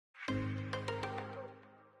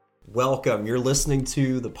Welcome. You're listening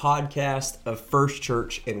to the podcast of First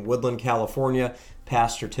Church in Woodland, California,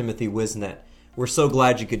 Pastor Timothy Whiseant. We're so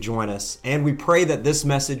glad you could join us, and we pray that this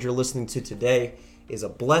message you're listening to today is a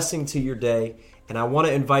blessing to your day. And I want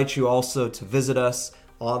to invite you also to visit us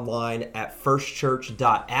online at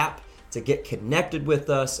firstchurch.app to get connected with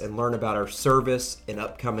us and learn about our service and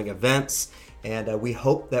upcoming events. And we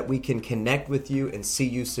hope that we can connect with you and see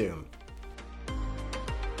you soon.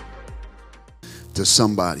 To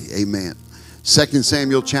somebody, amen. 2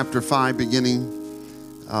 Samuel chapter 5 beginning.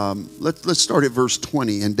 Let's start at verse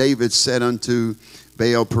 20. And David said unto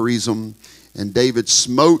Baal Perazim, and David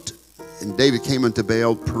came unto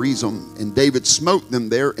Baal Perazim, and David smote them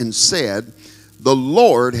there and said, The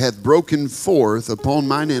Lord hath broken forth upon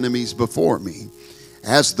mine enemies before me,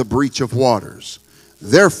 as the breach of waters.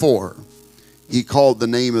 Therefore he called the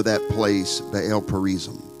name of that place Baal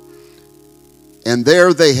Perazim. And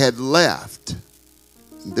there they had left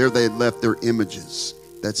their images.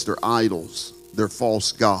 That's their idols, their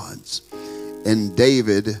false gods. And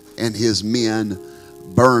David and his men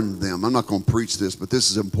burned them. I'm not going to preach this, but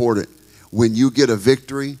this is important. When you get a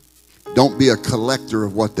victory, don't be a collector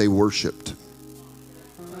of what they worshiped.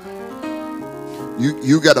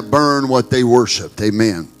 You got to burn what they worshiped.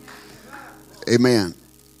 Amen. Amen.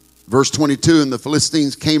 Verse 22, and the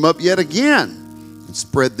Philistines came up yet again and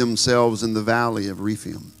spread themselves in the valley of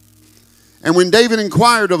Rephaim. And when David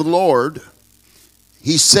inquired of the Lord,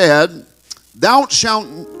 he said, Thou shalt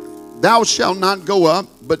not go up,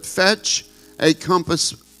 but fetch a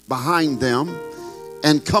compass behind them,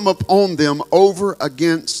 and come up on them over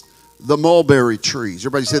against the mulberry trees.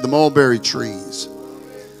 Everybody say the mulberry trees.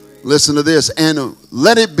 Listen to this. And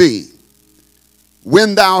let it be,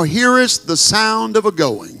 when thou hearest the sound of a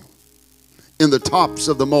going in the tops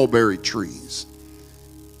of the mulberry trees,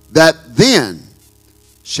 that then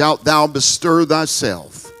shalt thou bestir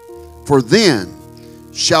thyself, for then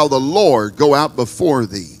shall the Lord go out before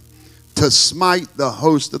thee to smite the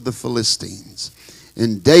host of the Philistines.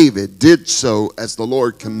 And David did so as the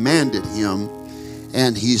Lord commanded him,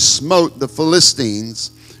 and he smote the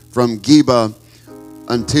Philistines from Geba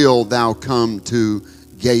until thou come to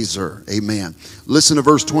Gezer. Amen. Listen to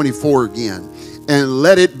verse 24 again. And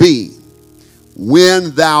let it be,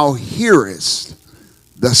 when thou hearest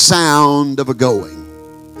the sound of a going,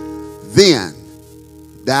 then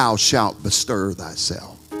thou shalt bestir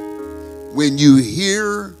thyself. When you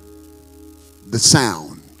hear the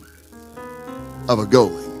sound of a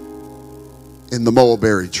going in the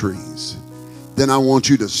mulberry trees, then I want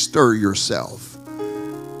you to stir yourself.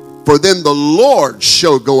 For then the Lord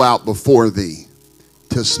shall go out before thee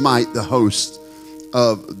to smite the host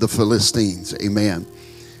of the Philistines. Amen.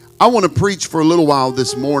 I want to preach for a little while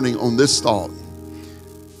this morning on this thought.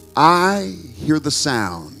 I hear the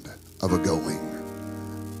sound of a going.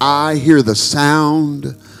 I hear the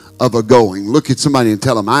sound of a going. Look at somebody and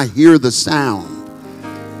tell them, I hear the sound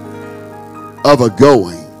of a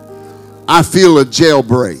going. I feel a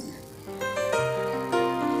jailbreak.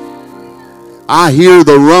 I hear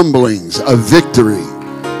the rumblings of victory.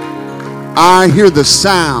 I hear the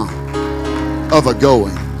sound of a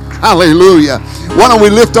going. Hallelujah. Why don't we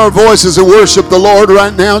lift our voices and worship the Lord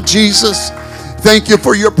right now? Jesus, thank you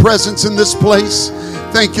for your presence in this place.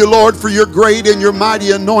 Thank you, Lord, for your great and your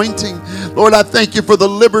mighty anointing. Lord, I thank you for the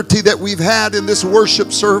liberty that we've had in this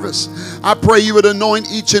worship service. I pray you would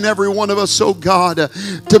anoint each and every one of us, oh God,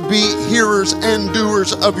 to be hearers and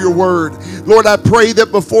doers of your word. Lord, I pray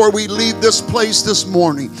that before we leave this place this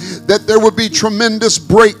morning, that there would be tremendous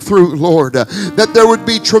breakthrough, Lord, that there would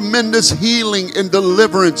be tremendous healing and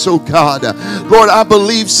deliverance, oh God. Lord, I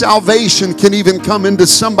believe salvation can even come into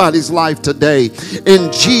somebody's life today.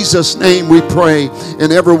 In Jesus' name we pray.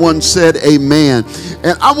 And everyone said amen.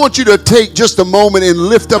 And I want you to take just a moment and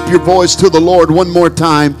lift up your voice to the Lord one more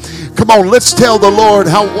time. Come on, let's tell the Lord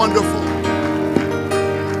how wonderful.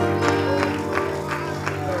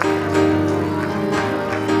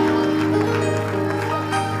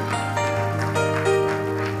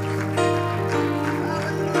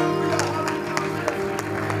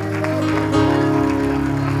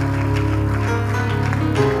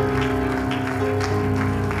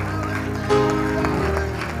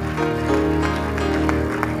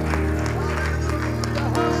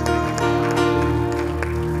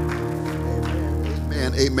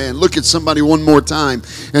 Amen. Look at somebody one more time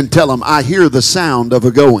and tell them, I hear the sound of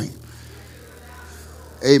a going.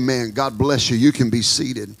 Amen. God bless you. You can be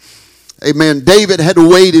seated. Amen. David had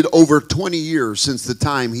waited over 20 years since the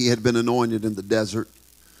time he had been anointed in the desert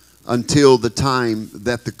until the time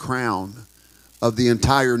that the crown of the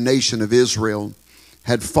entire nation of Israel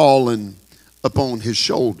had fallen upon his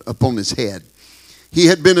shoulder, upon his head. He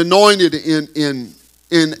had been anointed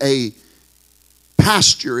in a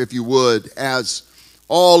pasture, if you would, as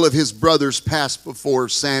all of his brothers passed before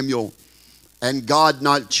Samuel, and God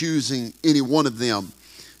not choosing any one of them.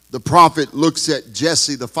 The prophet looks at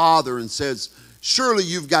Jesse, the father, and says, surely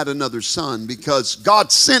you've got another son, because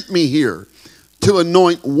God sent me here to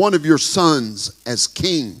anoint one of your sons as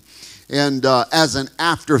king. And as an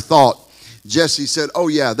afterthought, Jesse said, oh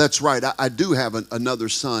yeah, that's right, I do have another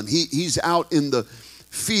son. He's out in the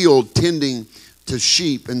field tending to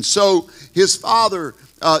sheep. And so his father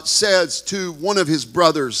says to one of his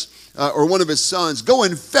brothers, or one of his sons, go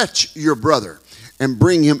and fetch your brother and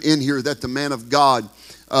bring him in here that the man of God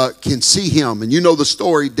can see him. And you know the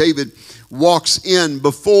story. David walks in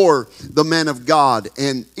before the man of God,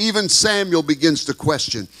 and even Samuel begins to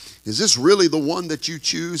question, is this really the one that you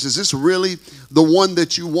choose? Is this really the one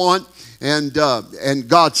that you want? And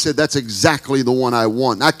God said, that's exactly the one I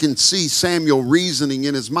want. I can see Samuel reasoning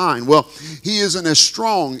in his mind. Well, he isn't as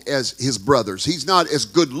strong as his brothers. He's not as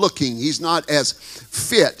good looking. He's not as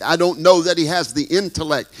fit. I don't know that he has the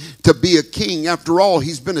intellect to be a king. After all,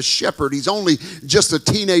 he's been a shepherd. He's only just a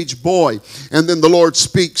teenage boy. And then the Lord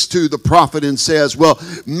speaks to the prophet and says, well,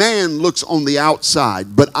 man looks on the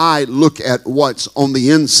outside, but I look at what's on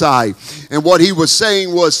the inside. And what he was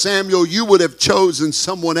saying was, Samuel, you would have chosen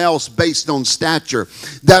someone else based on stature.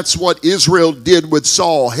 That's what Israel did with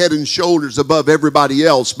Saul, head and shoulders above everybody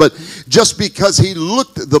else. But just because he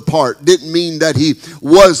looked the part didn't mean that he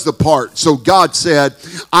was the part. So God said,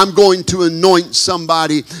 I'm going to anoint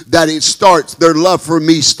somebody that their love for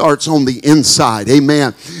me starts on the inside.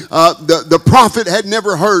 Amen. The prophet had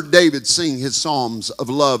never heard David sing his psalms of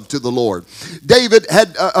love to the Lord.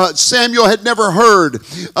 Samuel had never heard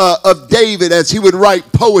of David as he would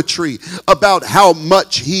write poetry about how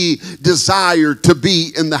much he desired to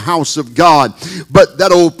be in the house of God. But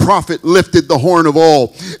that old prophet lifted the horn of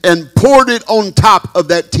oil and poured it on top of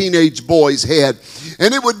that teenage boy's head.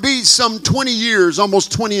 And it would be some 20 years,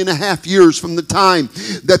 almost 20 and a half years from the time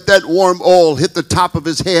that warm oil hit the top of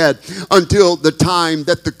his head until the time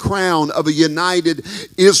that the crown of a united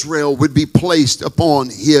Israel would be placed upon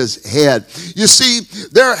his head. You see,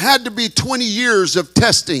 there had to be 20 years of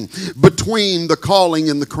testing between the calling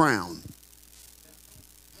and the crown.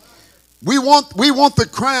 We want the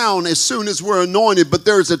crown as soon as we're anointed, but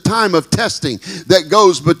there's a time of testing that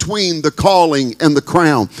goes between the calling and the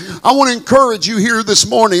crown. I want to encourage you here this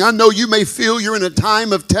morning. I know you may feel you're in a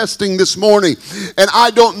time of testing this morning, and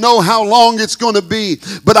I don't know how long it's going to be,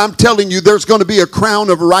 but I'm telling you there's going to be a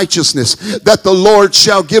crown of righteousness that the Lord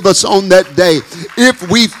shall give us on that day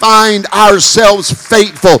if we find ourselves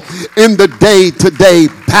faithful in the day-to-day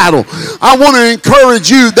battle. I want to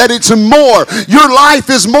encourage you that it's more. Your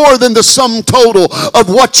life is more than the sum total of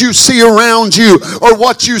what you see around you or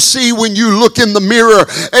what you see when you look in the mirror.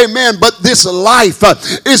 Amen. But this life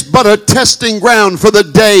is but a testing ground for the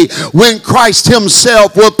day when Christ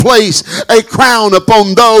himself will place a crown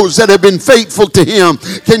upon those that have been faithful to him.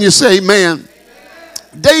 Can you say amen?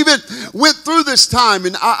 David went through this time,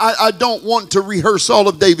 and I don't want to rehearse all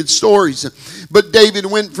of David's stories, but David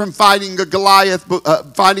went from fighting a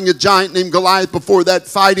giant named Goliath, before that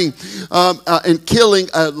fighting and killing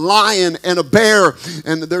a lion and a bear.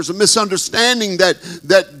 And there's a misunderstanding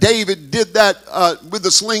that David did that with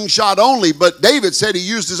a slingshot only, but David said he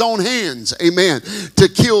used his own hands, amen, to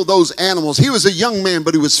kill those animals. He was a young man,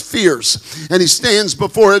 but he was fierce, and he stands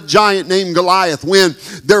before a giant named Goliath when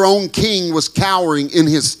their own king was cowering in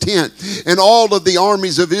his tent, and all of the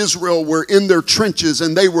armies of Israel were in their trenches,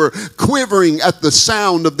 and they were quivering at the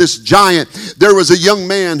sound of this giant. There was a young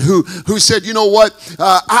man who said, you know what,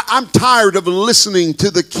 I'm tired of listening to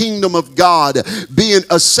the kingdom of God being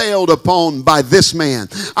assailed upon by this man.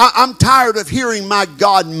 I'm tired of hearing my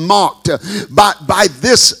God mocked by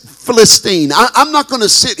this Philistine. I'm not going to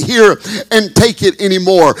sit here and take it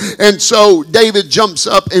anymore. And so David jumps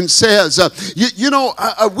up and says,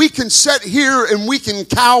 we can sit here and we can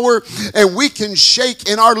cower and we can shake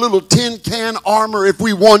in our little tin can armor if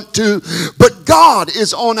we want to, but God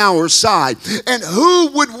is on our side. And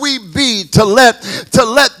who would we be to let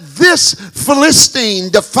this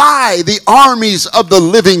Philistine defy the armies of the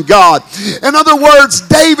living God? In other words,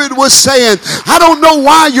 David was saying, I don't know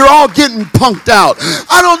why you're all getting punked out.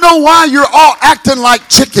 I don't know why you're all acting like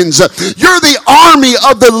chickens. You're the army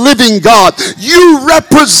of the living God. You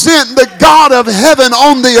represent the God of heaven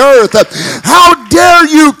on the earth. How dare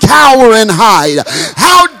you cower and hide?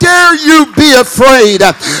 How dare you be afraid?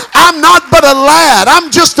 I'm not but a lad.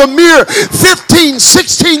 I'm just a mere 15,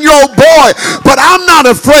 16-year-old boy, but I'm not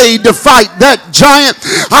afraid to fight that giant.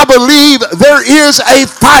 I believe there is a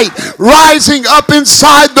fight rising up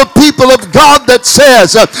inside the people of God that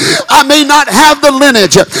says, I may not have the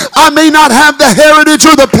lineage, I may not have the heritage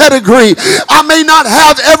or the pedigree, I may not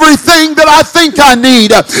have everything that I think I need,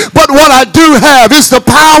 but what I do have is the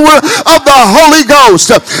power of the Holy Ghost,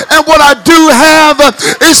 and what I do have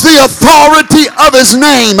is the authority of his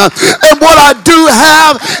name, and what I do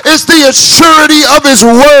have is the assurity of his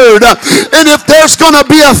word. And if there's going to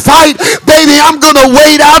be a fight, baby, I'm going to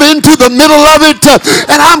wade out into the middle of it,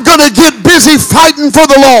 and I'm going to get busy fighting for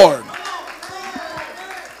the Lord.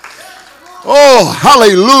 Oh,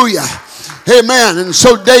 hallelujah. Amen. And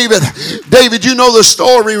so David, you know the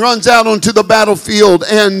story, runs out onto the battlefield,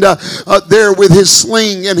 and there with his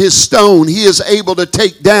sling and his stone, he is able to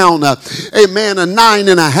take down a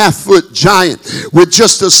 9.5-foot giant with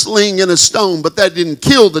just a sling and a stone. But that didn't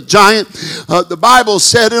kill the giant. The Bible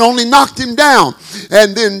said it only knocked him down.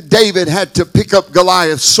 And then David had to pick up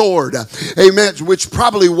Goliath's sword, amen, which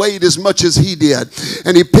probably weighed as much as he did.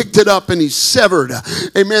 And he picked it up and he severed,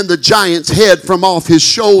 the giant's head from off his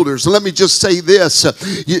shoulders. Let me just say this,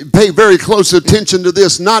 you pay very close attention to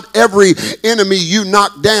this. Not every enemy you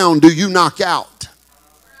knock down do you knock out.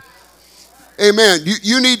 Amen.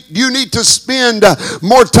 You need to spend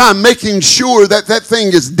more time making sure that that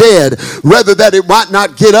thing is dead, rather that it might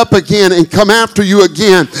not get up again and come after you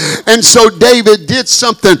again. And so David did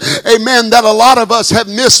something, amen, that a lot of us have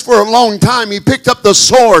missed for a long time. He picked up the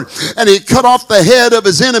sword and he cut off the head of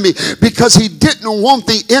his enemy because he didn't want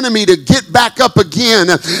the enemy to get back up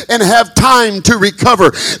again and have time to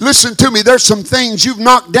recover. Listen to me. There's some things you've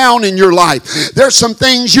knocked down in your life. There's some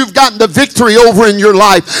things you've gotten the victory over in your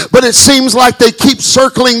life, but it seems like they keep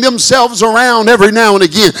circling themselves around every now and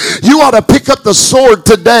again. You ought to pick up the sword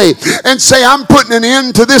today and say, I'm putting an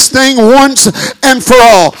end to this thing once and for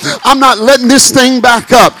all. I'm not letting this thing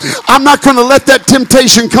back up. I'm not going to let that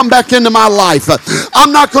temptation come back into my life.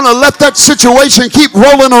 I'm not going to let that situation keep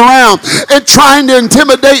rolling around and trying to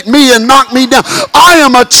intimidate me and knock me down. I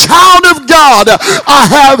am a child of God. I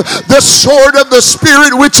have the sword of the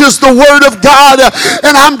Spirit, which is the word of God,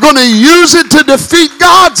 and I'm going to use it to defeat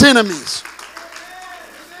God's enemies.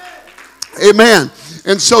 Amen.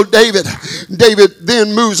 And so David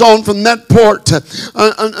then moves on from that part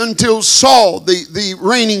until Saul, the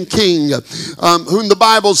reigning king, whom the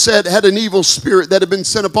Bible said had an evil spirit that had been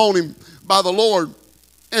sent upon him by the Lord.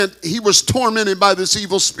 And he was tormented by this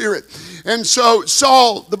evil spirit. And so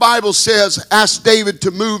Saul, the Bible says, asked David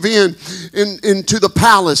to move into the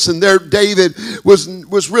palace. And there David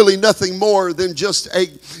was really nothing more than just a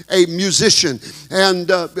musician. And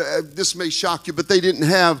this may shock you, but they didn't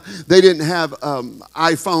have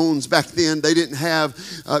iPhones back then. They didn't have,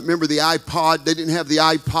 remember the iPod? They didn't have the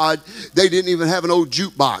iPod. They didn't even have an old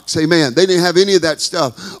jukebox. Amen. They didn't have any of that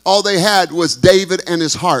stuff. All they had was David and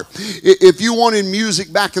his harp. If you wanted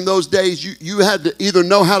music back in those days, you had to either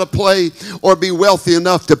know how to play or be wealthy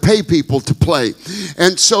enough to pay people to play.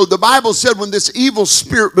 And so the Bible said when this evil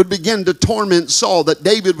spirit would begin to torment Saul, that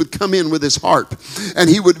David would come in with his harp and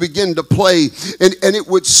he would begin to play, and it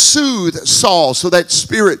would soothe Saul so that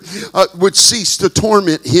spirit would cease to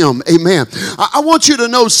torment him. Amen. I want you to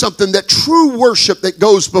know something, that true worship that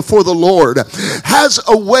goes before the Lord has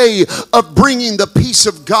a way of bringing the peace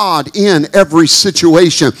of God in every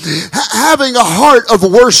situation. Having a heart of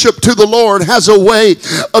worship to the Lord has a way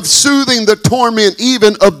of soothing the torment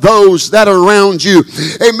even of those that are around you.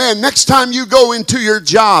 Amen. Next time you go into your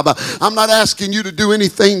job, I'm not asking you to do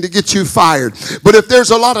anything to get you fired, but if there's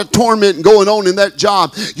a lot of torment going on in that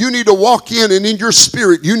job, you need to walk in, and in your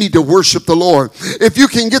spirit you need to worship the Lord. If you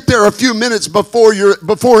can get there a few minutes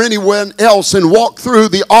before anyone else and walk through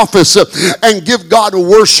the office and give God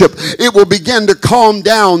worship, it will begin to calm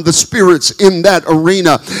down the spirits in that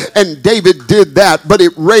arena. And David did that, but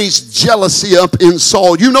it raised jealousy up in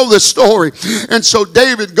Saul. You know this story. And so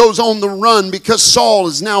David goes on the run because Saul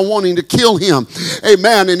is now wanting to kill him.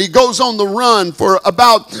 Amen. And he goes on the run for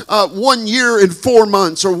about 1 year and 4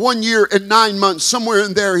 months, or 1 year and 9 months, somewhere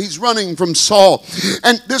in there. He's running from Saul.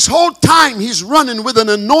 And this whole time he's running with an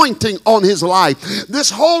anointing on his life. This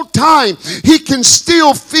whole time he can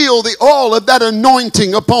still feel the oil of that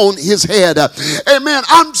anointing upon his head. Amen.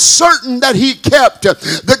 I'm certain that he kept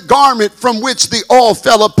the garment from which the oil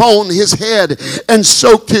fell upon his head and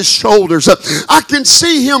soaked his shoulders. I can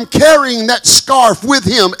see him carrying that scarf with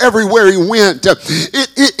him everywhere he went.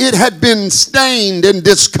 It had been stained and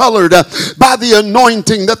discolored by the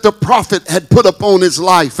anointing that the prophet had put upon his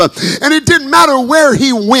life. And it didn't matter where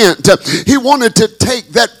he went. He wanted to take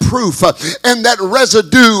that proof and that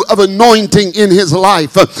residue of anointing in his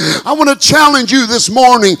life. I want to challenge you this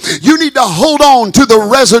morning. You need to hold on to the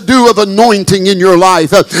residue of anointing in your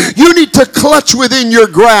life. You need to clutch within your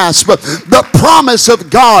grasp the promise of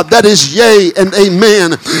God that is yea and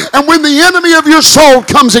amen. And when the enemy of your soul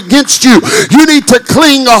comes against you, you need to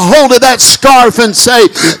cling a hold of that scarf and say,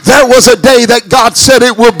 there was a day that God said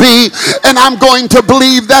it will be, and I'm going to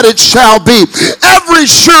believe that it shall be. Every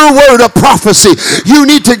sure word of prophecy, you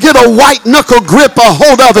need to get a white knuckle grip, a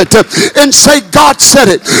hold of it, and say, God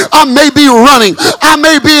said it. I may be running, I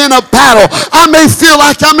may be in a battle, I may feel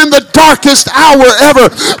like I'm in the darkest hour ever,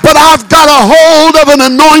 but I've got a hold of an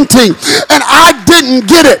anointing, and I didn't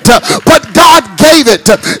get it, but God gave it.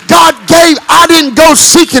 God gave, I didn't go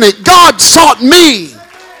seeking it. God sought me.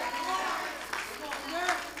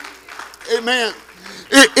 Amen.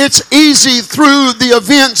 It's easy through the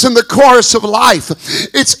events and the course of life.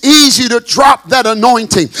 It's easy to drop that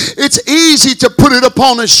anointing. It's easy to put it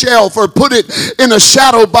upon a shelf or put it in a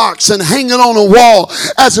shadow box and hang it on a wall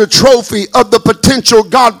as a trophy of the potential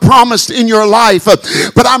God promised in your life.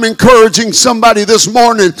 But I'm encouraging somebody this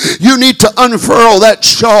morning. You need to unfurl that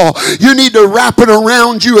shawl. You need to wrap it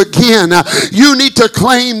around you again. You need to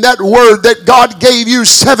claim that word that God gave you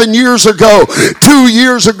 7 years ago, 2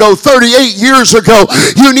 years ago, 38 years ago.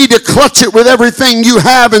 You need to clutch it with everything you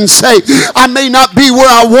have and say, I may not be where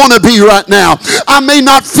I want to be right now. I may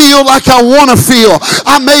not feel like I want to feel.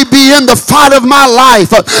 I may be in the fight of my life,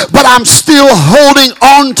 but I'm still holding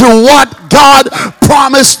on to what God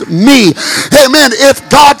promised me. Amen. If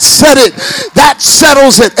God said it, that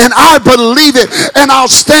settles it, and I believe it, and I'll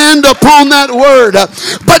stand upon that word.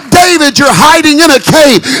 But David, you're hiding in a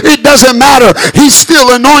cave. It doesn't matter. He's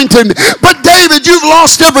still anointed. But David, you've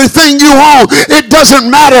lost everything you own. It doesn't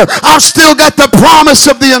matter. I've still got the promise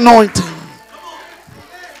of the anointing.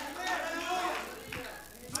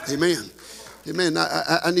 Amen. Amen.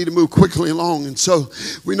 I need to move quickly along. And so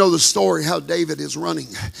we know the story how David is running.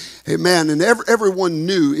 Amen. And everyone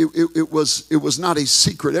knew it was not a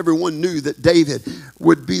secret. Everyone knew that David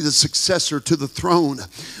would be the successor to the throne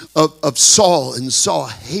of Saul. And Saul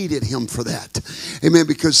hated him for that. Amen.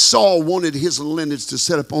 Because Saul wanted his lineage to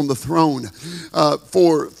sit upon the throne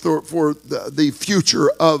for the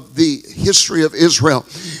future of the history of Israel.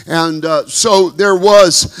 And so there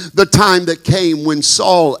was the time that came when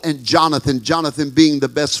Saul and Jonathan being the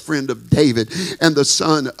best friend of David and the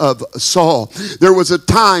son of Saul, there was a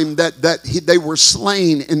time that they were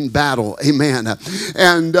slain in battle. Amen.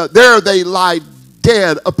 And there they lied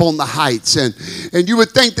dead upon the heights. And you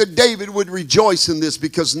would think that David would rejoice in this,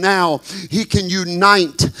 because now he can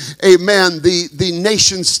unite, amen, the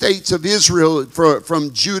nation states of Israel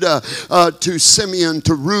from Judah to Simeon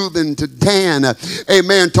to Reuben to Dan,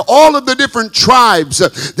 amen, to all of the different tribes,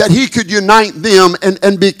 that he could unite them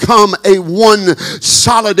and become a one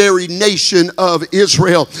solidary nation of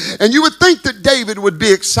Israel. And you would think that David would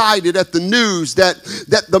be excited at the news that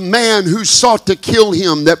the man who sought to kill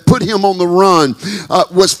him, that put him on the run,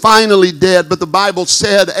 was finally dead. But the Bible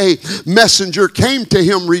said a messenger came to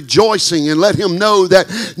him rejoicing and let him know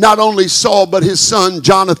that not only Saul but his son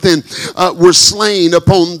Jonathan were slain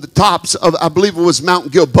upon the tops of, I believe it was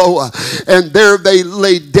Mount Gilboa, and there they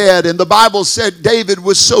lay dead. And the Bible said David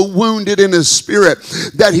was so wounded in his spirit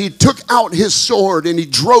that he took out his sword and he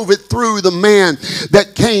drove it through the man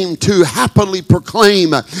that came to happily proclaim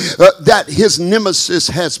that his nemesis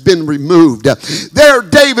has been removed. There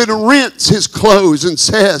David rents his clothes and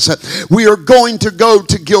says, we are going to go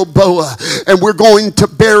to Gilboa and we're going to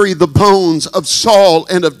bury the bones of Saul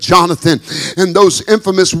and of Jonathan. And those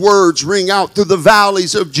infamous words ring out through the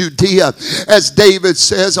valleys of Judea as David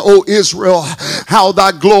says, O Israel, how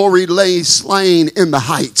thy glory lay slain in the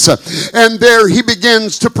heights. And there he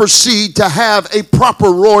begins to proceed to have a proper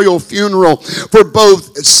royal funeral for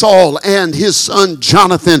both Saul and his son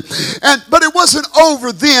Jonathan. But it wasn't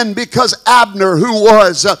over then, because Abner, who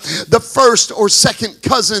was the first or second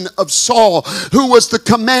cousin of Saul, who was the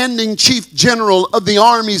commanding chief general of the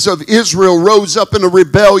armies of Israel, rose up in a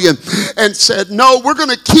rebellion and said, no, we're going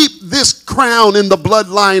to keep this crown in the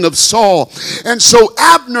bloodline of Saul. And so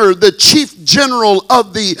Abner, the chief general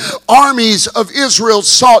of the armies of Israel,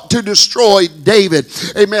 sought to destroy David.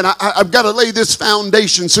 Amen. I've got to lay this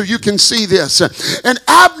foundation so you can see this. And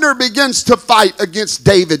Abner begins to fight against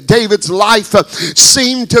David. David's life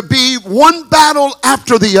seemed to be one battle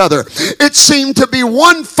after the other. It seemed to be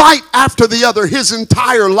one fight after the other his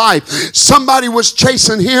entire life. Somebody was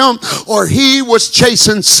chasing him or he was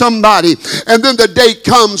chasing somebody. And then the day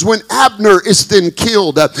comes when Abner is then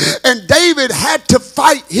killed. And David had to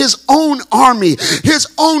fight his own army, his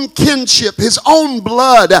own kinship, his own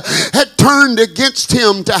blood had turned against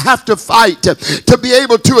him to have to fight to be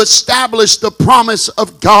able to establish the promise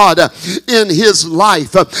of God in his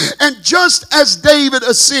life. And just as David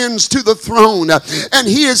ascends to the throne and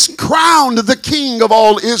he is crowned the king of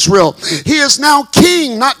all Israel, he is now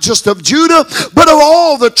king not just of Judah but of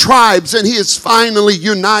all the tribes, and he has finally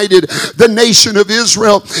united the nation of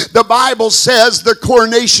Israel. The Bible says the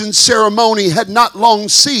coronation ceremony had not long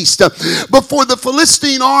ceased before the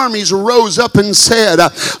Philistine armies rose up and said,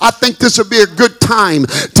 I think this would be a good time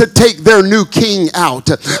to take their new king out.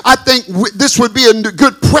 I think this would be a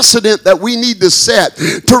good precedent that we need to set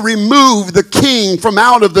to remove the king from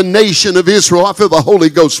out of the nation of Israel. I feel the Holy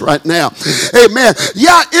Ghost right now. Amen.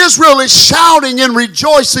 Yeah, Israel is shouting and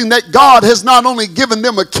rejoicing that God has not only given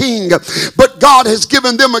them a king, but God has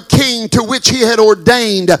given them a king to which he had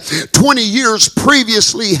ordained 20 years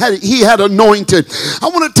previously he had anointed. I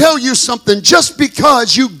want to tell you something. Just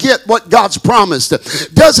because you get what God's promised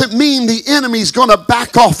doesn't mean the enemy's going to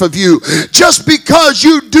back off of you. Just because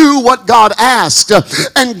you do what God asked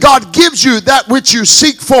and God gives you that which you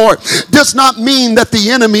seek for does not mean that the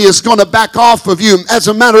enemy is going to back off of you. As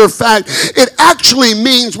a matter of fact, it actually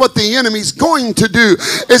means what the enemy's going to do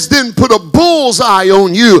is then put a bullseye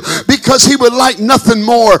on you, because he would like nothing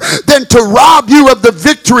more than to rob you of the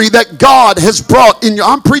victory that God has brought in you.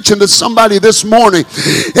 I'm preaching to somebody this morning.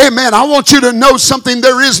 Amen. I want you to know something.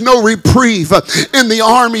 There is no reprieve in the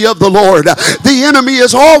army of the Lord. The enemy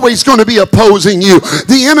is always going to be opposing you.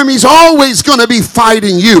 The enemy's always going to be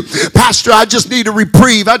fighting you. Pastor, I just need a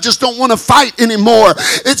reprieve. I just don't want to fight anymore.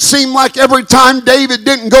 It seemed like every time David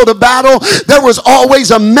didn't go to battle, there was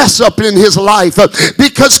always a mess up in his life,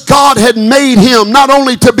 because God had made him not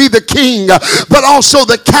only to be the king, but also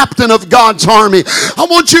the captain of God's army. I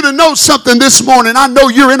want you to know something this morning. I know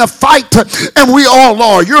you're in a fight, and we all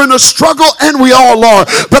are. You're in a struggle, and we all are.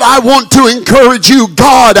 But I want to encourage you.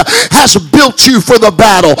 God has built you for the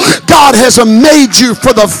battle. God has made you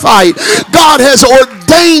for the fight. God has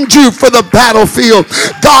ordained you for the battlefield.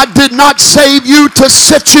 God did not save you to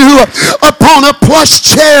sit you upon a plush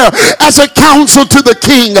chair as a counsel to the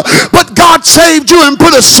king, but God saved you and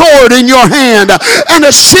put a sword in your hand and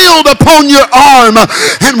a shield upon your arm,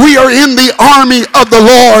 and we are in the army of the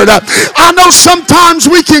Lord. I know sometimes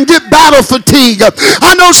we can get battle fatigue.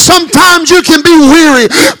 I know sometimes you can be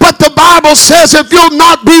weary, but the Bible says if you'll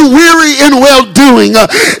not be weary in well-doing,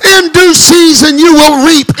 in due season you will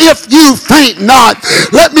reap if you faint not.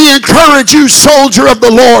 Let me encourage you, soldier of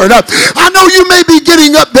the Lord. I know you may be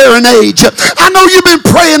getting up there in age. I know you've been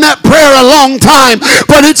praying that prayer a long time,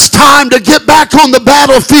 but it's time to get back on the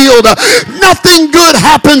battlefield. Nothing good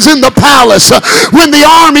happens in the palace when the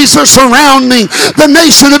armies are surrounding the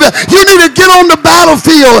nation of it. You need to get on the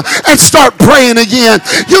battlefield and start praying again.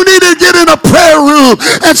 You need to get in a prayer room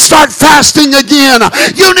and start fasting again.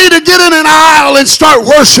 You need to get in an aisle and start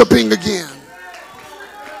worshiping again.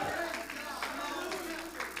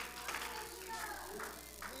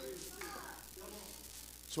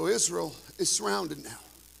 So Israel is surrounded now.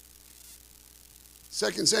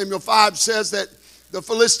 2 Samuel 5 says that the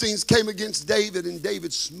Philistines came against David and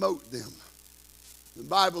David smote them. The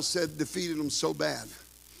Bible said defeated them so bad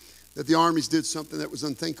that the armies did something that was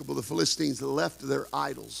unthinkable. The Philistines left their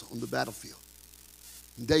idols on the battlefield.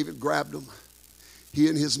 And David grabbed them, he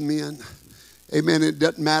and his men. Amen. It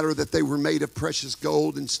doesn't matter that they were made of precious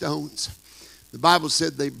gold and stones. The Bible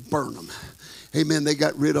said they burned them. Amen. They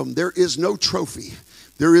got rid of them. There is no trophy.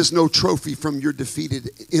 There is no trophy from your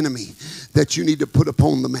defeated enemy that you need to put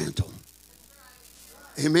upon the mantle.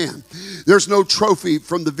 Amen. There's no trophy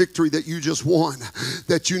from the victory that you just won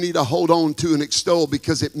that you need to hold on to and extol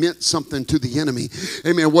because it meant something to the enemy.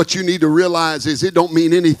 Amen. What you need to realize is it don't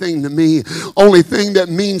mean anything to me. Only thing that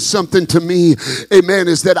means something to me, amen,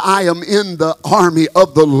 is that I am in the army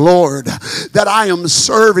of the Lord. that I am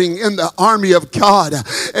serving in the army of God.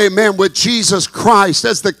 Amen. With Jesus Christ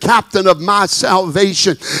as the captain of my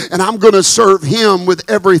salvation. And I'm going to serve him with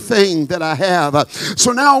everything that I have.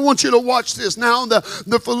 So now I want you to watch this. Now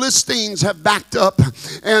the Philistines have backed up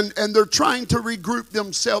and they're trying to regroup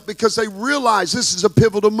themselves because they realize this is a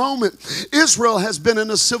pivotal moment. Israel has been in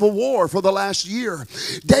a civil war for the last year.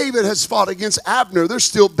 David has fought against Abner. There's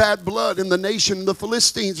still bad blood in the nation. The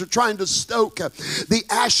Philistines are trying to stoke the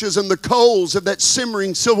ashes and the coals of that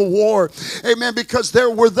simmering civil war. Amen. Because there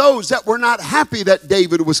were those that were not happy that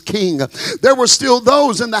David was king. There were still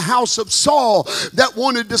those in the house of Saul that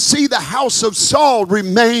wanted to see the house of Saul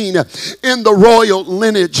remain in the royal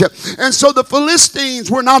lineage. And so the Philistines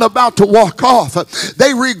were not about to walk off.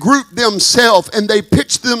 They regrouped themselves and they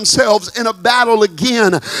pitched themselves in a battle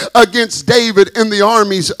again against David and the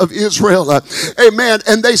armies of Israel. Amen.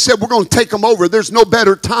 And they said, we're going to take them over. There's no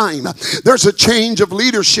better time. There's a change of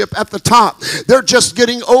leadership at the top. They're just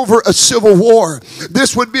getting over a civil war.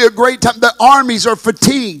 This would be a great time. The armies are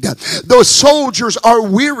fatigued. The soldiers are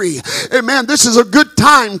weary. Amen. This is a good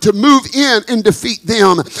time to move in and defeat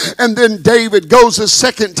them. And then David goes a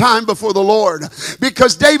second time before the Lord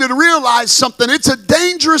because David realized something. It's a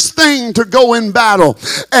dangerous thing to go in battle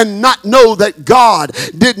and not know that God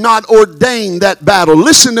did not ordain that battle.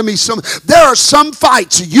 Listen to me. There are some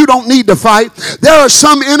fights you don't need to fight. There are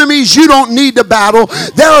some enemies you don't need to battle.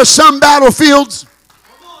 There are some battlefields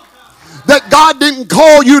that God didn't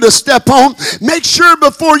call you to step on. Make sure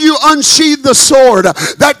before you unsheathe the sword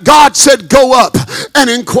that God said go up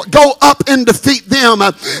and defeat them.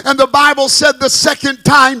 And the Bible said the second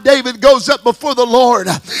time David goes up before the Lord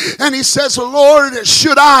and he says, Lord,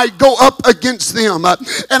 should I go up against them?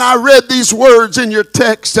 And I read these words in your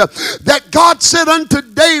text that God said unto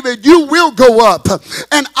David, you will go up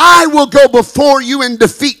and I will go before you and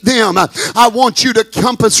defeat them. I want you to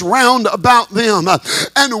compass round about them.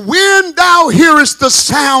 And when thou hearest the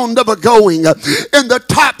sound of a going in the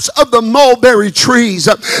tops of the mulberry trees,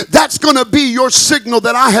 that's going to be your signal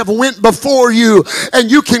that I have went before you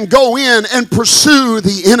and you can go in and pursue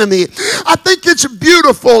the enemy. I think it's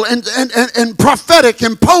beautiful and prophetic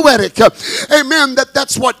and poetic. Amen.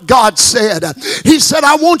 That's what God said. He said,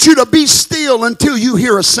 I want you to be still until you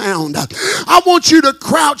hear a sound. I want you to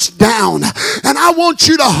crouch down and I want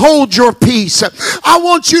you to hold your peace.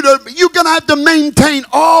 You're going to have to maintain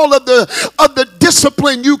all of the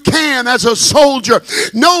discipline you can as a soldier,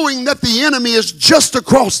 knowing that the enemy is just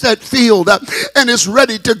across that field and is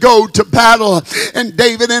ready to go to battle. And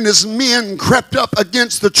David and his men crept up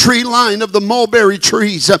against the tree line of the mulberry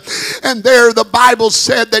trees. And there the Bible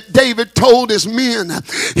said that David told his men,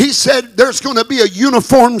 he said, there's going to be a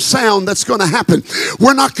uniform sound that's going to happen.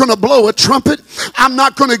 We're not going to blow a trumpet. I'm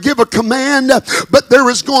not going to give a command, but there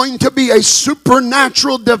is going to be a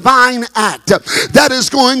supernatural divine act that is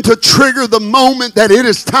going to trigger the moment that it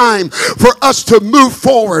is time for us to move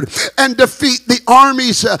forward and defeat the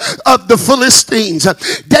armies of the Philistines.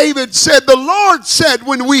 David said, the Lord said,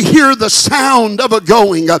 when we hear the sound of a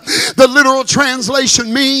going. The literal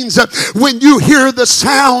translation means when you hear the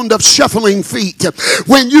sound of shuffling feet,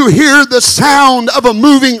 when you hear the sound of a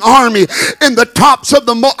moving army in the tops of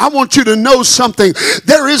I want you to know something.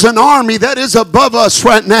 There is an army that is above us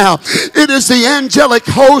right now. It is the angelic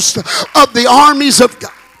host of the armies of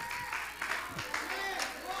God.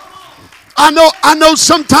 I know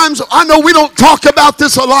sometimes we don't talk about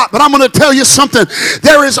this a lot, but I'm going to tell you something.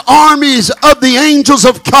 There is armies of the angels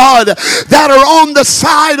of God that are on the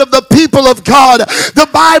side of the people of God. The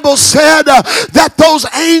Bible said that those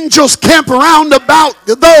angels camp around about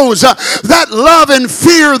those that love and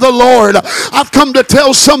fear the Lord. I've come to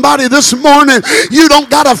tell somebody this morning, you don't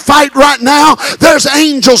got to fight right now. There's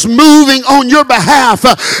angels moving on your behalf,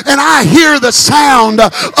 and I hear the sound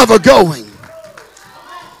of a going.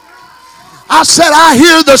 I said, I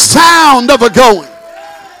hear the sound of a going.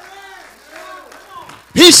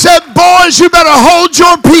 He said, boys, you better hold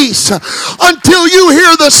your peace until you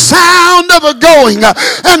hear the sound of a going.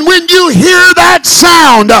 And when you hear that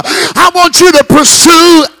sound, I want you to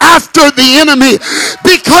pursue after the enemy,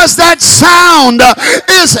 because that sound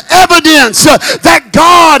is evidence that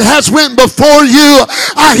God has went before you.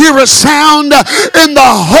 I hear a sound in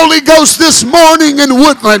the Holy Ghost this morning in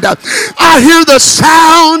Woodland. I hear the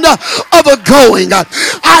sound of a going.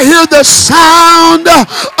 I hear the sound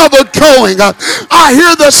of a going. I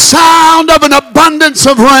hear the sound of an abundance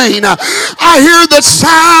of rain. I hear the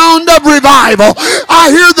sound of revival.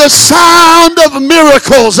 I hear the sound of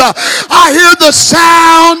miracles. I hear the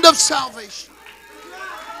sound of salvation.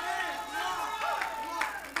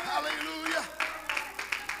 Hallelujah.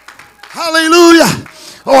 Hallelujah.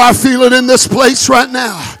 Oh, I feel it in this place right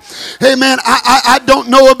now. Amen. I don't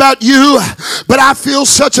know about you, but I feel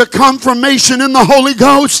such a confirmation in the Holy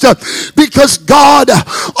Ghost because God,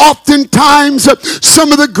 oftentimes,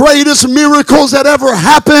 some of the greatest miracles that ever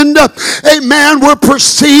happened, amen, were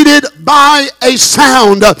preceded by a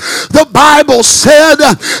sound. The Bible said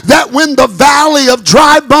that when the valley of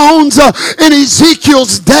dry bones in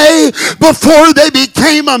Ezekiel's day, before they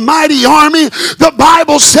became a mighty army, the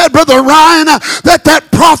Bible said, Brother Ryan, that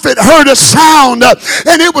prophet heard a sound,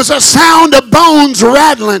 and it was a sound of bones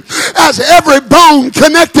rattling. As every bone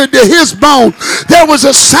connected to his bone, there was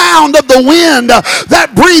a sound of the wind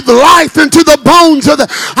that breathed life into the bones of the...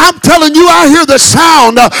 I'm telling you, I hear the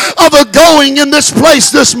sound of a going in this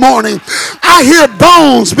place this morning. I hear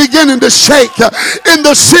bones beginning to shake in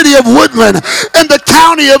the city of Woodland, in the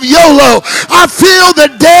county of Yolo. I feel the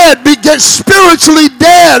dead spiritually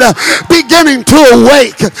dead beginning to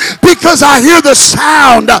awake because I hear the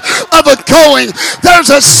sound of a going. There's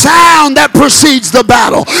a sound that precedes the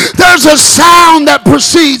battle. There's a sound that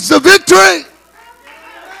precedes the victory.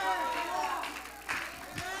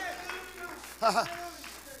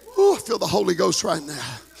 Ooh, I feel the Holy Ghost right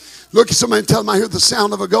now. Look at somebody and tell them, I hear the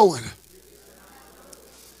sound of a going.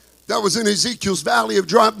 That was in Ezekiel's valley of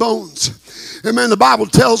dry bones. Amen. The Bible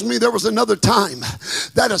tells me there was another time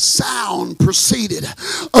that a sound preceded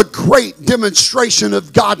a great demonstration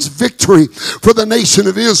of God's victory for the nation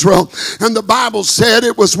of Israel. And the Bible said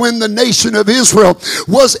it was when the nation of Israel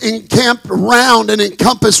was encamped round and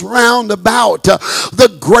encompassed round about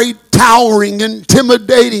the great towering,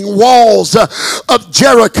 intimidating walls of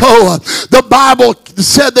Jericho. The Bible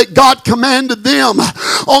said that God commanded them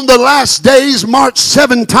on the last days march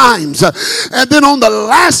 7 times. And then on the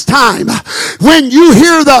last time, when you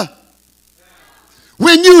hear the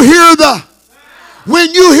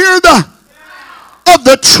of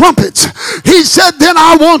the trumpets, he said, then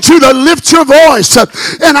I want you to lift your voice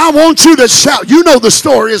and I want you to shout. You know the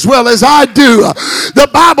story as well as I do. The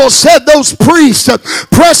Bible said those priests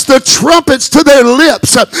pressed the trumpets to their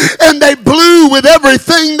lips and they blew with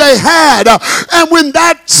everything they had. And when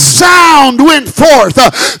that sound went forth,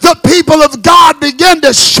 the people of God began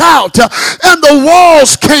to shout and the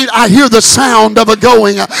walls came. I hear the sound of a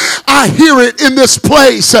going. I hear it in this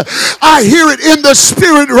place. I hear it in the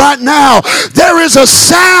spirit right now. There is a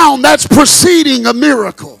sound that's preceding a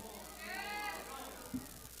miracle.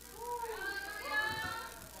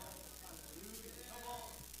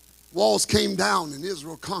 Walls came down and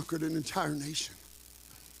Israel conquered an entire nation.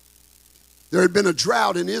 There had been a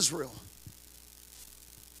drought in Israel.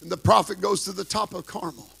 And the prophet goes to the top of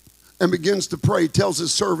Carmel and begins to pray, tells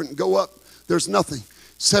his servant, go up, there's nothing.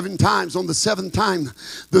 7 times. On the 7th time,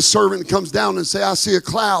 the servant comes down and says, I see a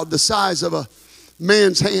cloud the size of a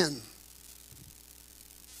man's hand.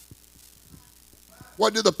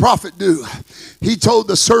 What did the prophet do? He told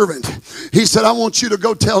the servant, he said, I want you to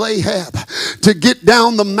go tell Ahab to get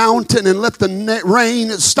down the mountain and let the rain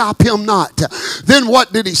stop him not. Then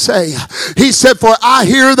what did he say? He said, for I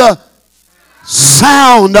hear the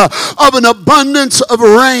sound of an abundance of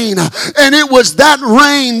rain, and it was that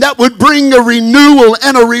rain that would bring a renewal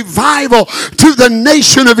and a revival to the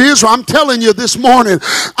nation of Israel. I'm telling you this morning,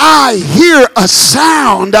 I hear a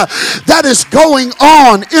sound that is going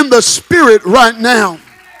on in the spirit right now.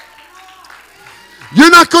 You're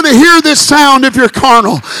not going to hear this sound if you're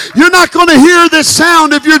carnal. You're not going to hear this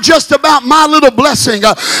sound if you're just about my little blessing.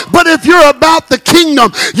 But if you're about the kingdom,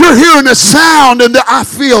 you're hearing a sound, and I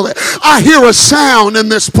feel it. I hear a sound in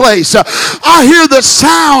this place. I hear the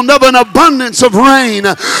sound of an abundance of rain.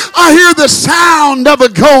 I hear the sound of a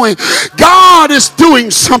going. God is doing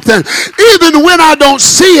something. Even when I don't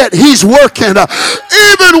see it, he's working.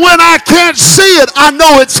 Even when I can't see it, I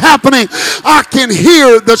know it's happening. I can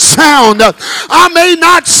hear the sound. I may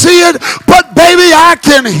not see it, but baby, I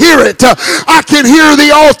can hear it. I can hear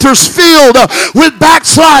the altars filled with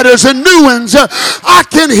backsliders and new ones. I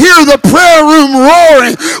can hear the prayer room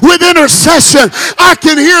roaring with intercession. I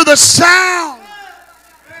can hear the sound.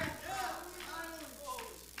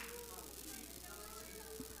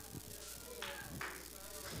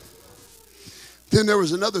 Then there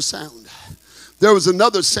was another sound. There was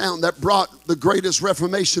another sound that brought the greatest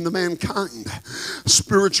reformation to mankind,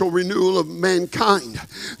 spiritual renewal of mankind.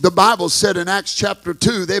 The Bible said in Acts chapter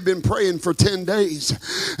 2, they've been praying for 10 days.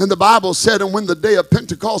 And the Bible said, and when the day of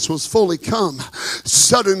Pentecost was fully come,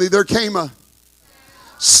 suddenly there came a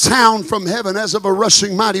sound from heaven as of a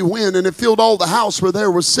rushing mighty wind, and it filled all the house where they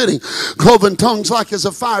were sitting. Cloven tongues like as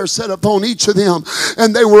a fire set upon each of them,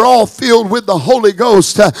 and they were all filled with the Holy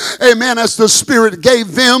Ghost. Amen. As the Spirit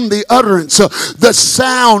gave them the utterance, the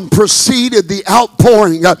sound preceded the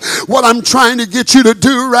outpouring. What I'm trying to get you to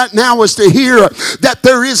do right now is to hear that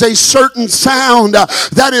there is a certain sound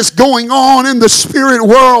that is going on in the spirit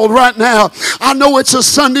world right now. I know it's a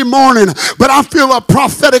Sunday morning, but I feel a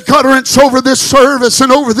prophetic utterance over this service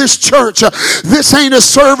and over this church. This ain't a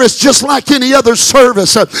service just like any other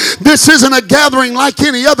service. This isn't a gathering like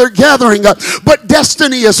any other gathering, but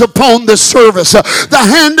destiny is upon this service. The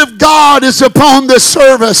hand of God is upon this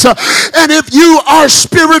service. And if you are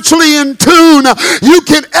spiritually in tune, you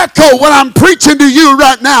can echo what I'm preaching to you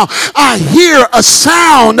right now. I hear a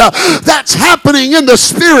sound that's happening in the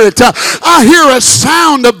spirit. I hear a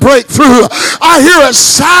sound of breakthrough. I hear a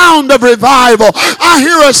sound of revival. I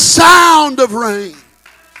hear a sound of rain.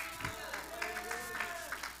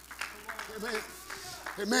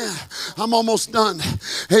 Amen. I'm almost done.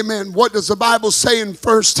 Amen. What does the Bible say in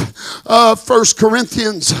First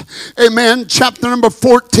Corinthians? Amen. Chapter number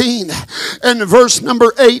 14 and verse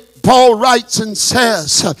number 8. Paul writes and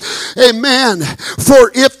says, amen,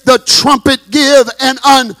 for if the trumpet give an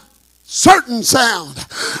uncertain sound,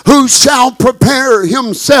 who shall prepare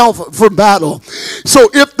himself for battle? So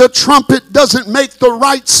if the trumpet doesn't make the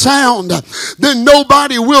right sound, then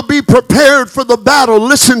nobody will be prepared for the battle.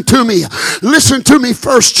 Listen to me,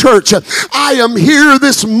 First Church. I am here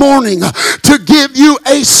this morning to give you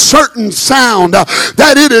a certain sound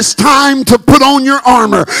that it is time to put on your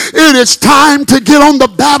armor. It is time to get on the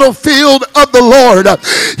battlefield of the Lord.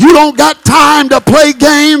 You don't got time to play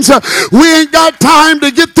games. We ain't got time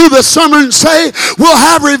to get through the summer and say we'll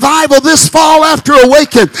have revival this fall after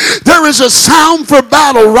Awaken. There is a sound for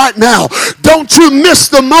battle right now. Don't you miss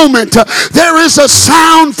the moment. There is a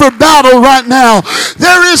sound for battle right now.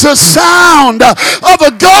 There is a sound of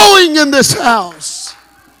a going in this house.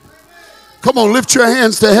 Come on, lift your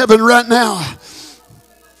hands to heaven right now.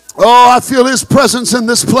 Oh, I feel his presence in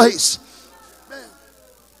this place.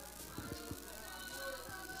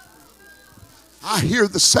 I hear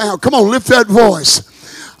the sound. Come on, lift that voice.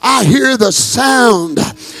 I hear the sound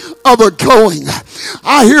of a going.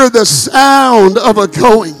 I hear the sound of a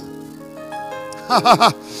going.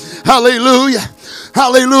 Hallelujah.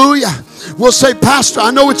 Hallelujah. We'll say, Pastor,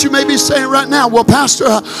 I know what you may be saying right now. Well, Pastor,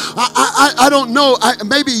 I don't know.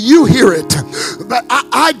 Maybe you hear it, but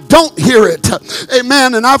I don't hear it.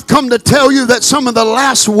 Amen. And I've come to tell you that some of the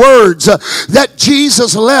last words that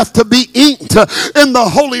Jesus left to be inked in the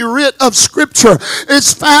Holy Writ of Scripture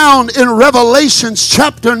is found in Revelations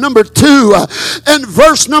chapter number 2 and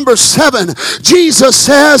verse number 7. Jesus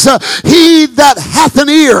says, he that hath an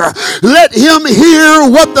ear, let him hear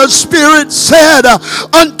what the Spirit said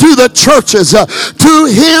unto the churches. To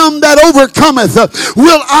him that overcometh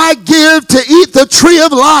will I give to eat the tree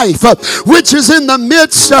of life, which is in the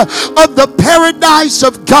midst of the paradise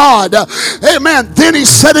of God. Amen. Then he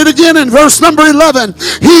said it again in verse number 11.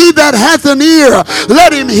 He that hath an ear,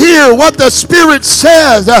 let him hear what the Spirit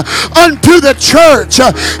says unto the church.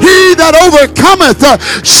 He that overcometh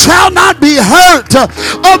shall not be hurt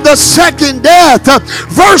of the second death.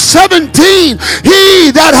 Verse 17.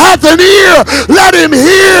 He that hath an ear, let him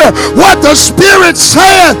hear what the Spirit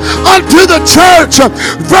saith unto the church.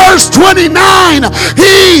 Verse 29.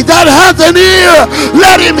 He that hath an ear,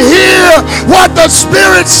 let him hear what the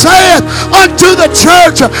Spirit saith unto the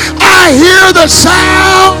church. I hear the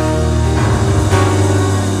sound.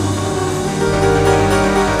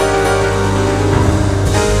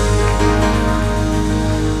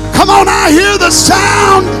 Come on, I hear the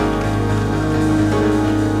sound.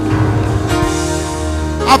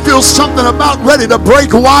 I feel something about ready to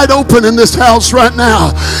break wide open in this house right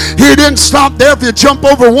now. He didn't stop there. If you jump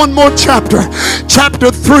over one more chapter,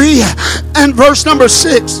 chapter 3 and verse number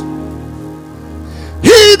 6.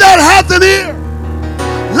 He that hath an ear,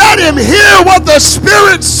 let him hear what the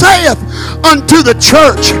Spirit saith unto the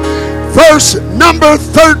church. Verse number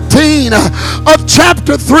 13 of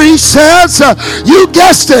chapter 3 says, you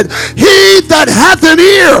guessed it, he that hath an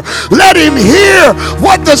ear, let him hear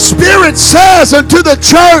what the Spirit says unto the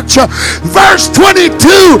church. Verse 22,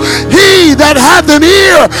 he that hath an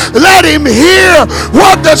ear, let him hear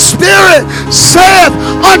what the Spirit saith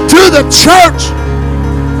unto the church.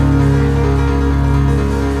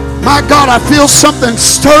 My God, I feel something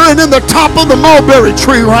stirring in the top of the mulberry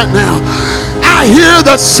tree right now. I hear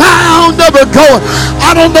the sound of it going.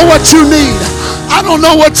 I don't know what you need. I don't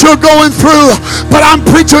know what you're going through, but I'm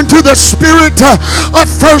preaching to the spirit of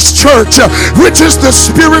First Church, which is the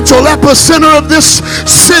spiritual epicenter of this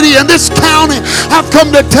city and this county. I've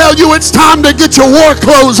come to tell you it's time to get your war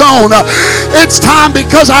clothes on. It's time,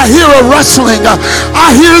 because I hear a rustling.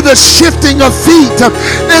 I hear the shifting of feet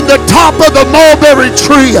in the top of the mulberry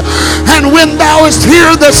tree. And when thou hast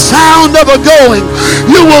hear the sound of a going,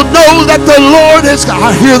 you will know that the Lord is.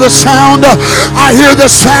 I hear the sound. I hear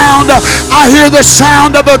the sound. I hear the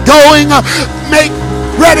sound of a going. Make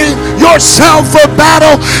ready yourself for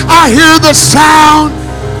battle. I hear the sound.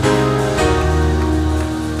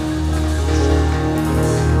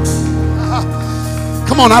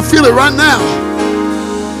 Come on, I feel it right now.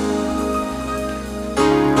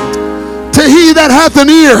 To he that hath an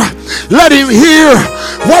ear, let him hear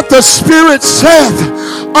what the Spirit saith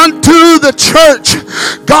unto the church.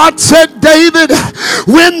 God said, David,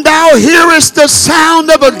 when thou hearest the sound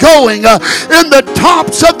of a going in the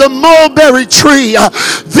tops of the mulberry tree,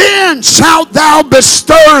 then shalt thou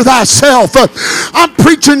bestir thyself. I'm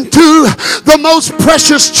preaching to the most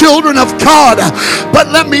precious children of God, but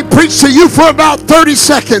let me preach to you for about 30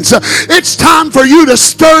 seconds. It's time for you to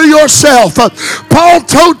stir yourself. Paul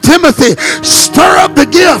told Timothy, stir up the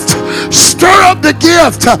gift. Stir up the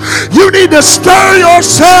gift. You need to stir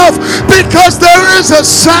yourself, because there is a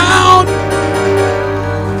sound.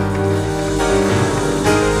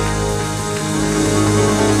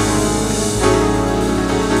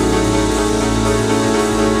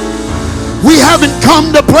 We haven't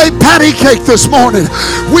come to play patty cake this morning.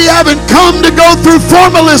 We haven't come to go through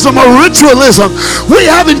formalism or ritualism. We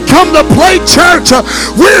haven't come to play church.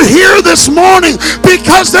 We're here this morning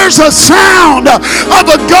because there's a sound of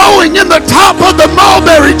a going in the top of the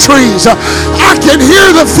mulberry trees. I can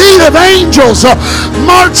hear the feet of angels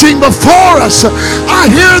marching before us. I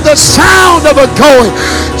hear the sound of a going.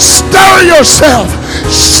 Stir yourself.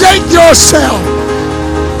 Shake yourself.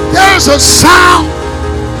 There's a sound.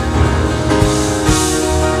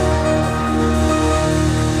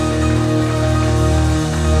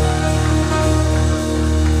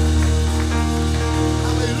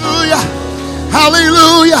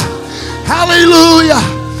 Hallelujah. Hallelujah.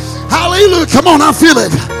 Hallelujah. Come on, I feel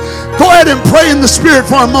it. Go ahead and pray in the Spirit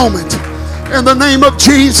for a moment. In the name of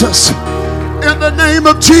Jesus. In the name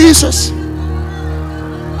of Jesus.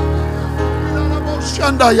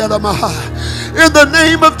 In the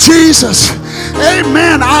name of Jesus.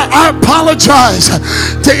 Amen. I apologize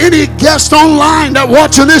to any guest online that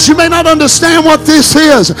watching this. You may not understand what this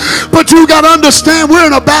is, but you got to understand we're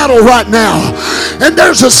in a battle right now, and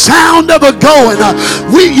there's a sound of a going.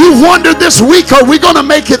 You wondered this week, are we going to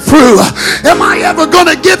make it through? Am I ever going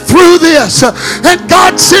to get through this? And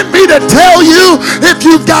God sent me to tell you, if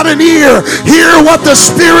you've got an ear, hear what the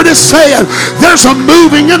Spirit is saying. There's a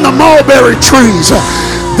moving in the mulberry trees.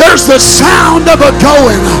 There's the sound of a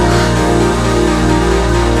going.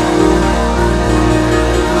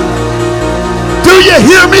 Do you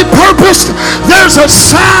hear me, Purpose? There's a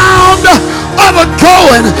sound of a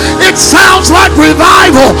going. It sounds like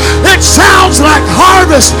revival. It sounds like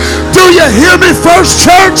harvest. Do you hear me, First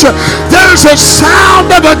Church? There's a sound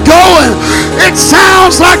of a going. It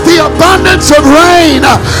sounds like the abundance of rain.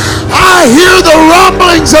 I hear the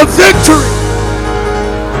rumblings of victory.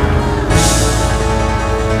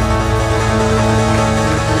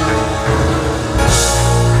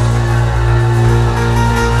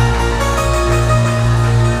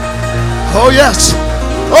 Oh yes.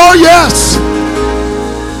 Oh yes.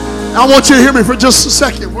 I want you to hear me for just a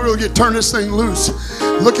second. We're going to turn this thing loose.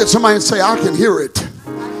 Look at somebody and say, I can hear it.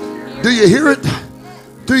 Do you hear it?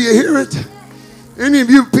 Do you hear it? Any of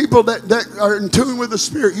you people that are in tune with the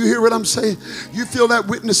Spirit, you hear what I'm saying? You feel that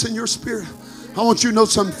witness in your spirit? I want you to know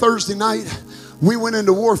something. Thursday night, we went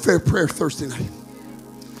into warfare prayer Thursday night.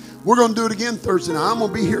 We're going to do it again Thursday night. I'm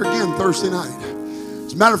going to be here again Thursday night.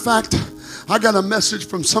 As a matter of fact, I got a message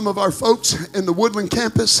from some of our folks in the Woodland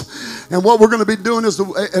campus, and what we're going to be doing is the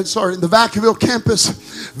Vacaville campus.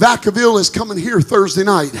 Vacaville is coming here Thursday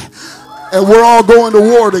night, and we're all going to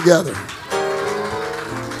war together.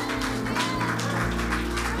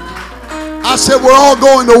 I said we're all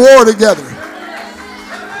going to war together.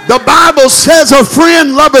 The Bible says a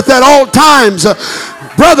friend loveth at all times.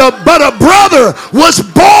 But a brother was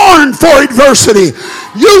born for adversity.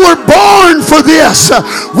 You were born for this.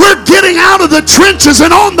 We're getting out of the trenches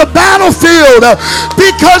and on the battlefield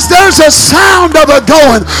because there's a sound of a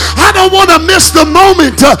going. I don't want to miss the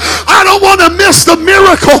moment. I don't want to miss the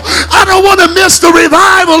miracle. I don't want to miss the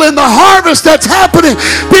revival and the harvest that's happening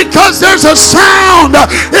because there's a sound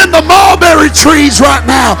in the mulberry trees right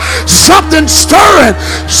now. Something stirring,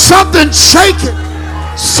 something shaking.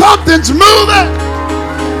 Something's moving.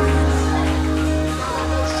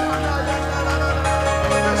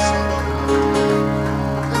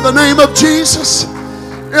 In the name of Jesus.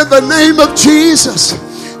 In the name of Jesus.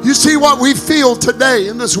 You see what we feel today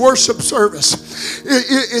in this worship service.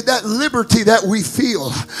 That liberty that we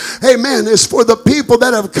feel, amen, is for the people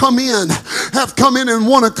that have come in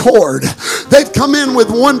one accord. They've come in with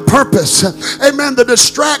one purpose. Amen. The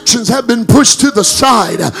distractions have been pushed to the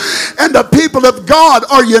side, and the people of God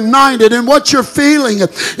are united. And what you're feeling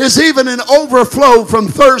is even an overflow from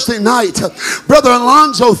Thursday night. Brother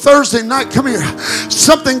Alonzo, Thursday night, come here.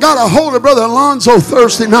 Something got a hold of Brother Alonzo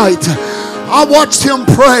Thursday night. I watched him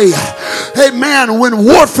pray. Amen. When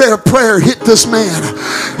warfare prayer hit this man,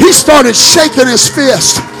 he started shaking his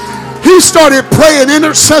fist. He started praying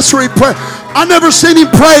intercessory prayer. I never seen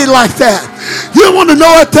him pray like that. You want to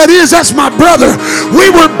know what that is? That's my brother.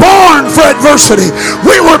 We were born for adversity.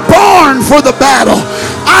 We were born for the battle.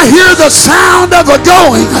 I hear the sound of a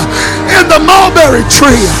going in the mulberry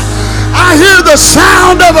tree. I hear the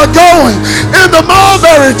sound of a going in the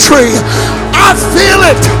mulberry tree. I feel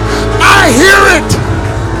it. I hear it.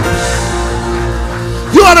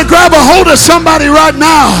 You ought to grab a hold of somebody right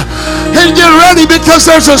now and get ready, because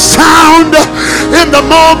there's a sound in the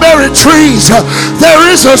mulberry trees. There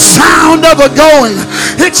is a sound of a going.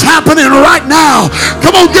 It's happening right now.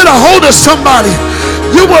 Come on, get a hold of somebody.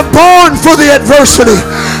 You were born for the adversity.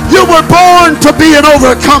 You were born to be an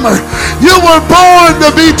overcomer. You were born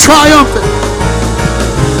to be triumphant.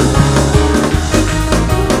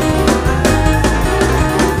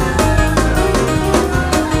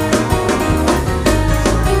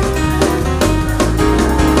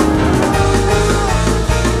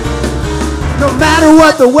 No matter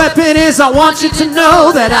what the weapon is, I want you to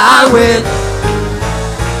know that I win.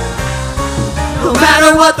 No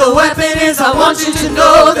matter what the weapon is, I want you to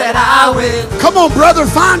know that I win. Come on, brother,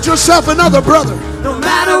 find yourself another brother. No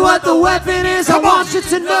matter what the weapon is, I want you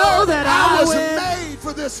to know that I was win. made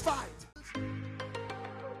for this fight.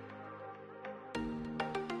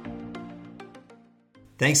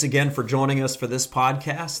 Thanks again for joining us for this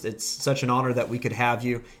podcast. It's such an honor that we could have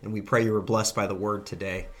you, and we pray you were blessed by the word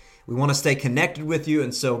today. We want to stay connected with you,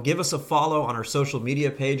 and so give us a follow on our social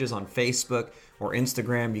media pages on Facebook or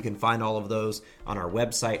Instagram. You can find all of those on our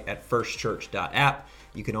website at firstchurch.app.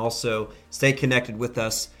 You can also stay connected with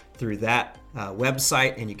us through that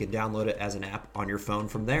website, and you can download it as an app on your phone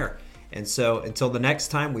from there. And so until the next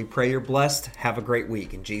time, we pray you're blessed. Have a great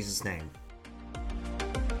week in Jesus' name.